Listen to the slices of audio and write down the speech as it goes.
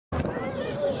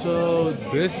So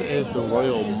this is the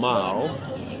Royal Mile,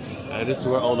 and this is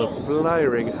where all the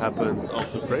flyering happens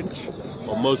of the Fringe,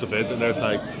 or most of it. And there's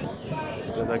like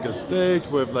a stage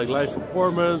with like live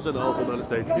performance, and also another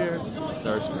stage here.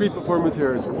 There's street performance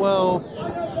here as well.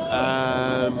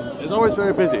 It's always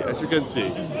very busy, as you can see,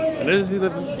 and it isn't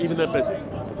even that busy.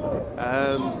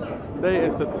 And today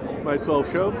is my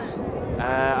 12th show.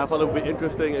 I thought it would be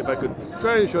interesting if I could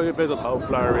try and show you a bit of how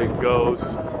flyering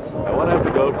goes and what I have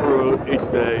to go through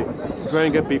each day to try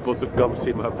and get people to come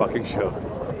see my fucking show.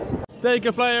 Take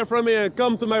a flyer from me and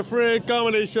come to my free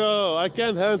comedy show. I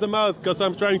can't hand them out because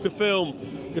I'm trying to film,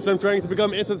 because I'm trying to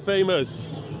become instant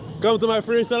famous. Come to my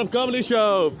free stand-up comedy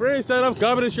show. Free stand-up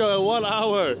comedy show in 1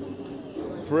 hour.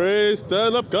 Free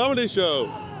stand-up comedy show.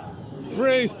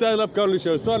 Free stand-up comedy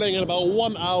show starting in about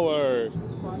 1 hour.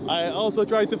 I also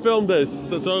tried to film this,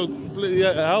 so please,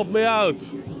 help me out.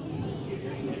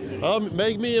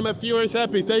 Make me and my viewers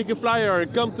happy. Take a flyer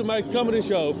and come to my comedy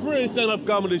show. Free stand-up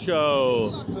comedy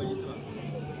show.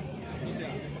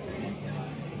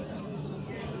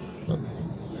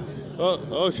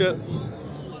 Oh shit.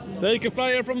 Take a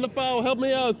flyer from the POW. Help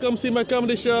me out. Come see my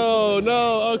comedy show.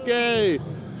 No, okay.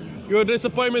 Your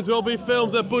disappointments will be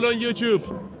filmed and put on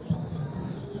YouTube.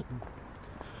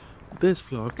 This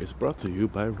vlog is brought to you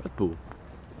by Red Bull.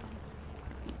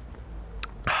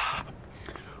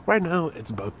 Right now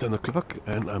it's about 10 o'clock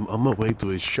and I'm on my way to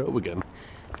his show again.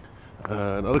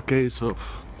 Another case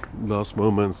of last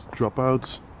moments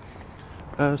dropouts.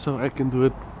 So I can do a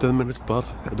 10-minute spot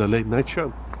at a late night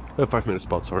show. 5-minute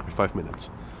spot, sorry, 5 minutes.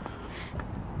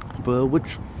 But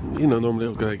which, you know, normally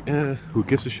I'll go like, who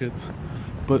gives a shit?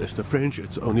 But it's the Fringe,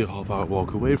 it's only a half-hour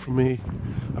walk away from me.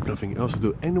 I have nothing else to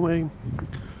do anyway.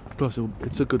 Plus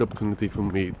it's a good opportunity for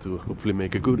me to hopefully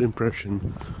make a good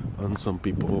impression on some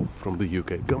people from the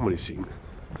UK comedy scene.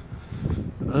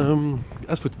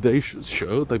 As for today's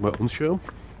show, like my own show,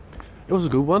 it was a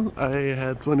good one. I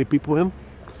had 20 people in.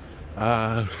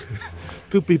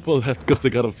 2 people left because they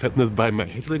got offended by my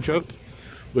Hitler joke,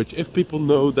 which if people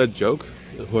know that joke,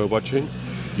 who are watching,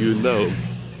 you know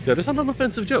that it's not an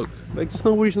offensive joke. Like, there's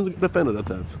no reason to get offended at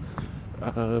that.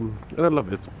 And I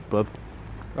love it, but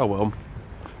oh well.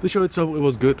 The show itself, it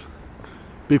was good.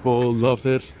 People loved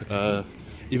it.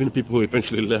 Even the people who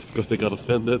eventually left because they got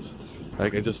offended.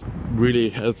 Like, I just really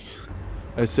had,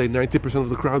 I'd say 90% of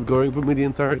the crowd going for me the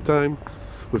entire time,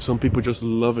 with some people just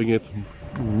loving it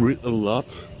a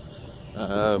lot.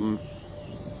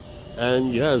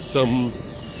 And yeah, some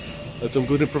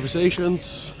good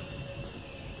improvisations.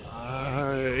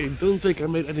 I don't think I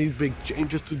made any big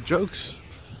changes to jokes,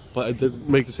 but I did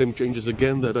make the same changes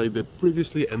again that I did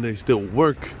previously, and they still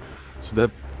work. So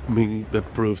that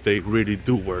proves they really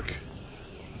do work.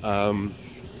 So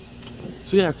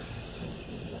yeah,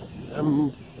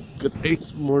 got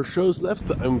 8 more shows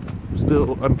left. I'm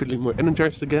feeling more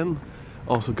energized again.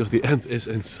 Also because the end is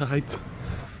in sight.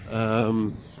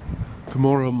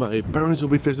 Tomorrow my parents will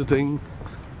be visiting,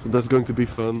 so that's going to be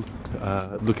fun.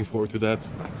 Looking forward to that.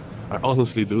 I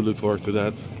honestly do look forward to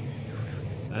that.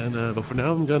 And but for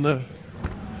now I'm gonna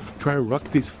try and rock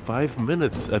these 5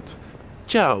 minutes at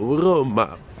Ciao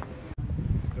Roma.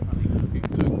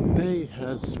 Today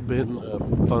has been a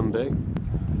fun day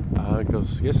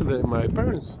because yesterday my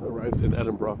parents arrived in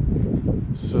Edinburgh.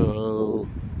 So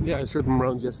yeah, I showed them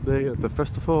around yesterday at the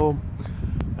festival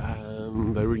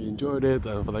and I really enjoyed it,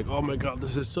 and I was like, oh my god,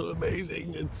 this is so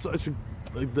amazing. It's such a,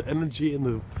 like, the energy and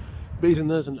the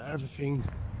busyness and everything.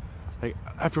 Like,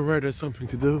 everywhere there's something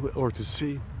to do or to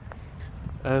see.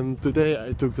 And today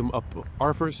I took them up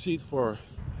Arthur's Seat for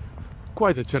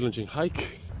quite a challenging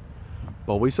hike,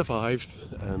 but we survived,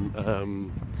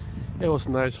 and it was a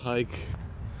nice hike,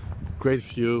 great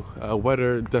view.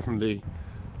 Weather definitely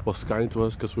was kind to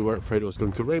us because we were afraid it was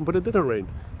going to rain, but it didn't rain.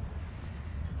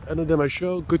 And then my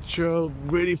show, good show,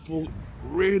 really full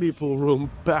room,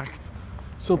 packed.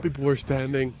 Some people were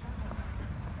standing.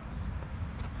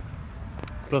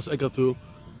 Plus I got to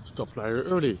stop flyer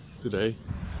early today,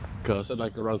 because at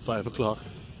like around 5 o'clock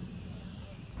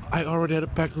I already had a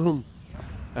packed room,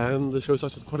 and the show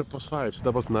starts at 5:15, so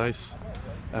that was nice.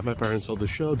 And my parents saw the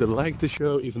show, they liked the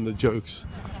show, even the jokes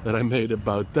that I made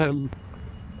about them,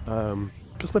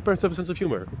 because my parents have a sense of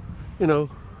humor. You know,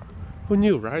 who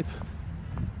knew, right?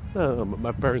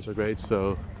 My parents are great.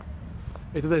 So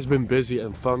today's been busy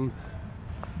and fun,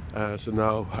 so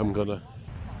now I'm gonna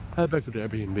head back to the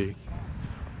Airbnb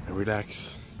and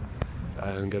relax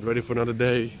and get ready for another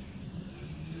day.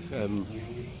 And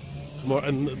tomorrow,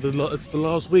 and it's the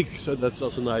last week, so that's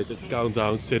also nice. It's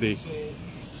Countdown City,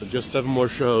 so just 7 more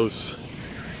shows.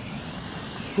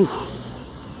 Whew.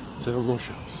 7 more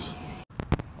shows.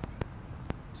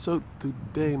 So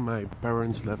today my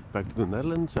parents left back to the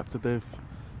Netherlands after they've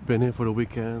been here for the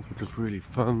weekend, which was really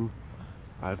fun.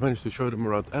 I've managed to show them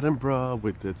around Edinburgh.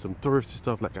 We did some touristy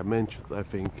stuff like I mentioned, I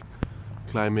think,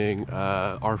 climbing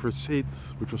Arthur's Seat,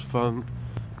 which was fun.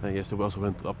 And yesterday we also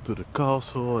went up to the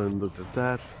castle and looked at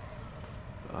that.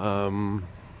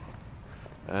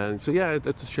 And so yeah,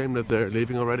 it's a shame that they're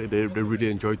leaving already. They really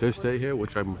enjoyed their stay here,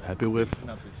 which I'm happy with.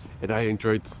 And I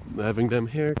enjoyed having them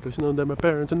here because, you know, they're my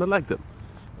parents and I like them.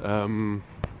 And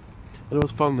it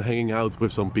was fun hanging out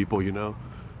with some people, you know,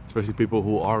 especially people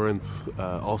who aren't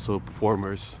also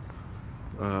performers,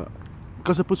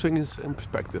 because it puts things in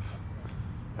perspective.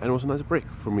 And it was a nice break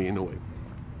for me in a way.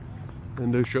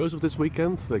 And the shows of this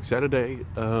weekend, like Saturday,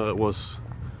 was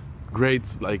great,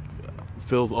 like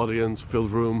filled audience, filled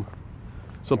room.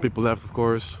 Some people left, of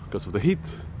course, because of the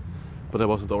heat, but that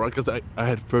wasn't alright because I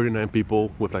had 39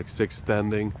 people with like 6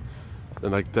 standing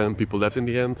and like 10 people left in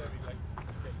the end.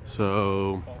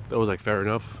 So that was like fair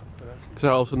enough. Because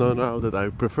I also know now that I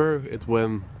prefer it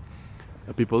when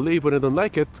people leave when they don't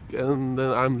like it, and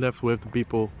then I'm left with the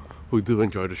people who do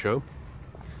enjoy the show.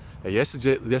 And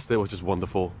yesterday was just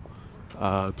wonderful.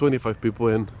 25 people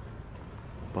in,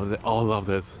 but they all loved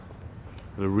it.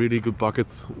 A really good bucket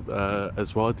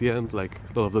as well at the end, like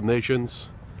a lot of donations,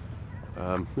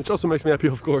 which also makes me happy,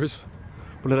 of course.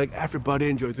 But like everybody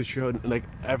enjoyed the show, and like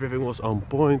everything was on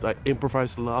point. I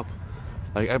improvised a lot.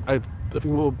 Like I think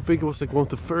it was like one of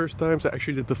the first times I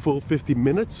actually did the full 50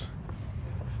 minutes,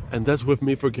 and that's with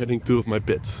me forgetting 2 of my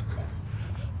bits.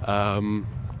 So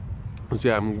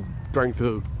yeah, I'm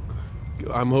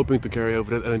hoping to carry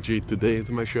over that energy today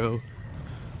into my show.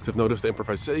 I've noticed the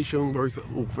improvisation worked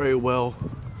very well,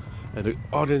 and the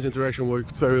audience interaction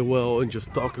worked very well, and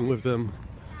just talking with them,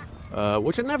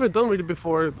 which I'd never done really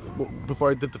before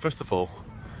I did the festival.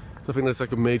 So I think that's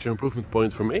like a major improvement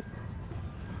point for me.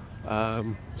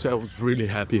 So I was really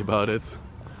happy about it.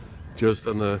 Just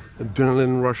an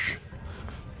adrenaline rush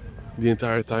the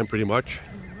entire time pretty much.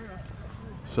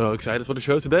 So excited for the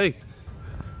show today.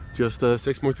 Just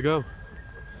 6 more to go.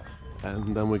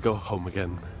 And then we go home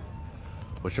again,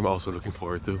 which I'm also looking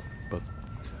forward to. But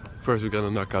first we're gonna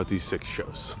knock out these 6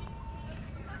 shows.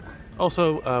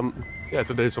 Also, yeah,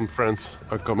 today some friends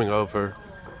are coming over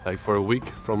like for a week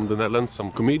from the Netherlands,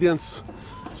 some comedians.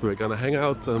 So we're gonna hang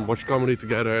out and watch comedy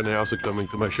together, and they're also coming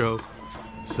to my show.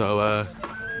 So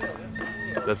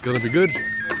that's gonna be good.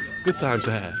 Good times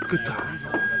ahead, good times.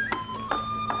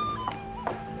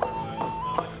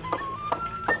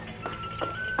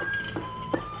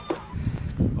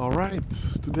 Alright,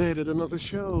 today I did another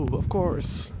show, of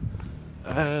course.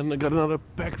 And I got another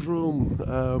packed room,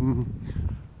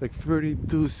 like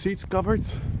 32 seats covered.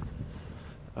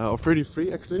 Or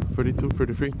 33 actually, 32,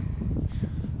 33.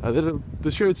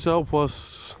 The show itself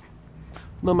was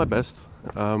not my best,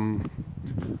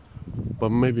 but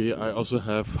maybe I also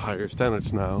have higher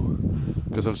standards now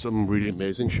because of some really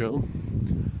amazing show.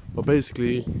 But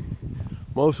basically,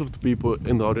 most of the people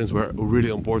in the audience were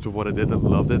really on board with what I did and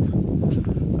loved it,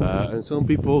 and some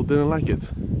people didn't like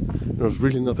it. It was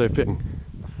really not their thing.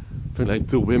 I think like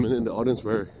 2 women in the audience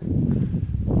were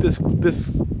this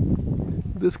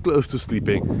close to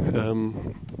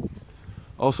sleeping.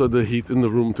 Also, the heat in the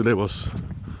room today was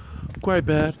quite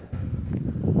bad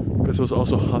because it was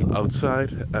also hot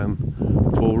outside and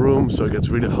full room, so it gets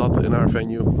really hot in our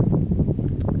venue.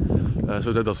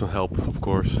 So that doesn't help, of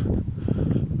course.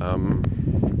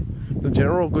 The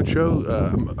general good show.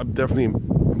 I've definitely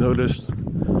noticed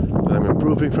that I'm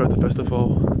improving throughout the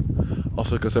festival.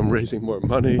 Also because I'm raising more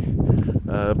money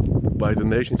by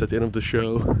donations at the end of the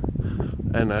show.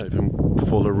 And I have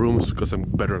fuller rooms because I'm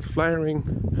better at flyering,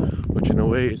 which in a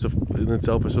way is in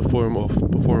itself is a form of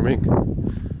performing,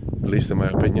 at least in my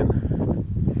opinion.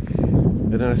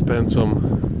 And then I spent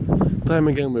some time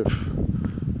again with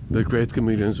the great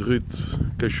comedians Ruud,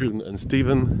 Kashun and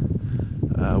Steven.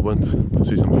 Went to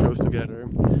see some shows together,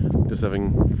 just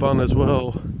having fun as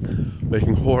well,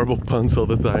 making horrible puns all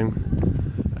the time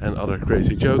and other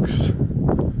crazy jokes.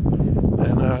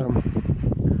 And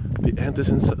the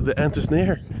end is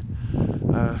near.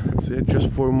 So yeah, just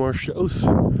 4 more shows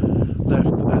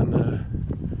left, and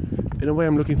in a way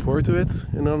I'm looking forward to it.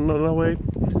 In another way,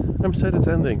 I'm sad it's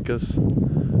ending because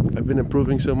I've been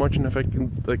improving so much, and if I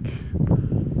can, like,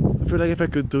 I feel like if I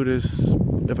could do this,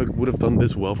 if I would have done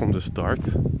this well from the start,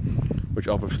 which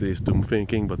obviously is doom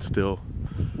thinking, but still,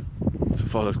 it's a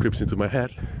thought that creeps into my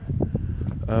head.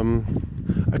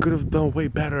 I could have done way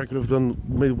better. I could have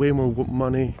made way more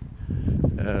money.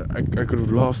 I could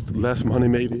have lost less money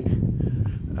maybe.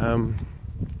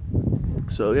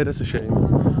 So yeah, that's a shame,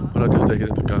 but I'll just take it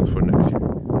into account for next year.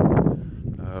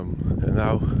 And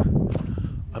now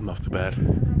I'm off to bed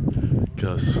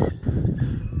because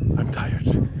I'm tired.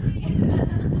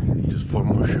 Just 4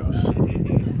 more shows.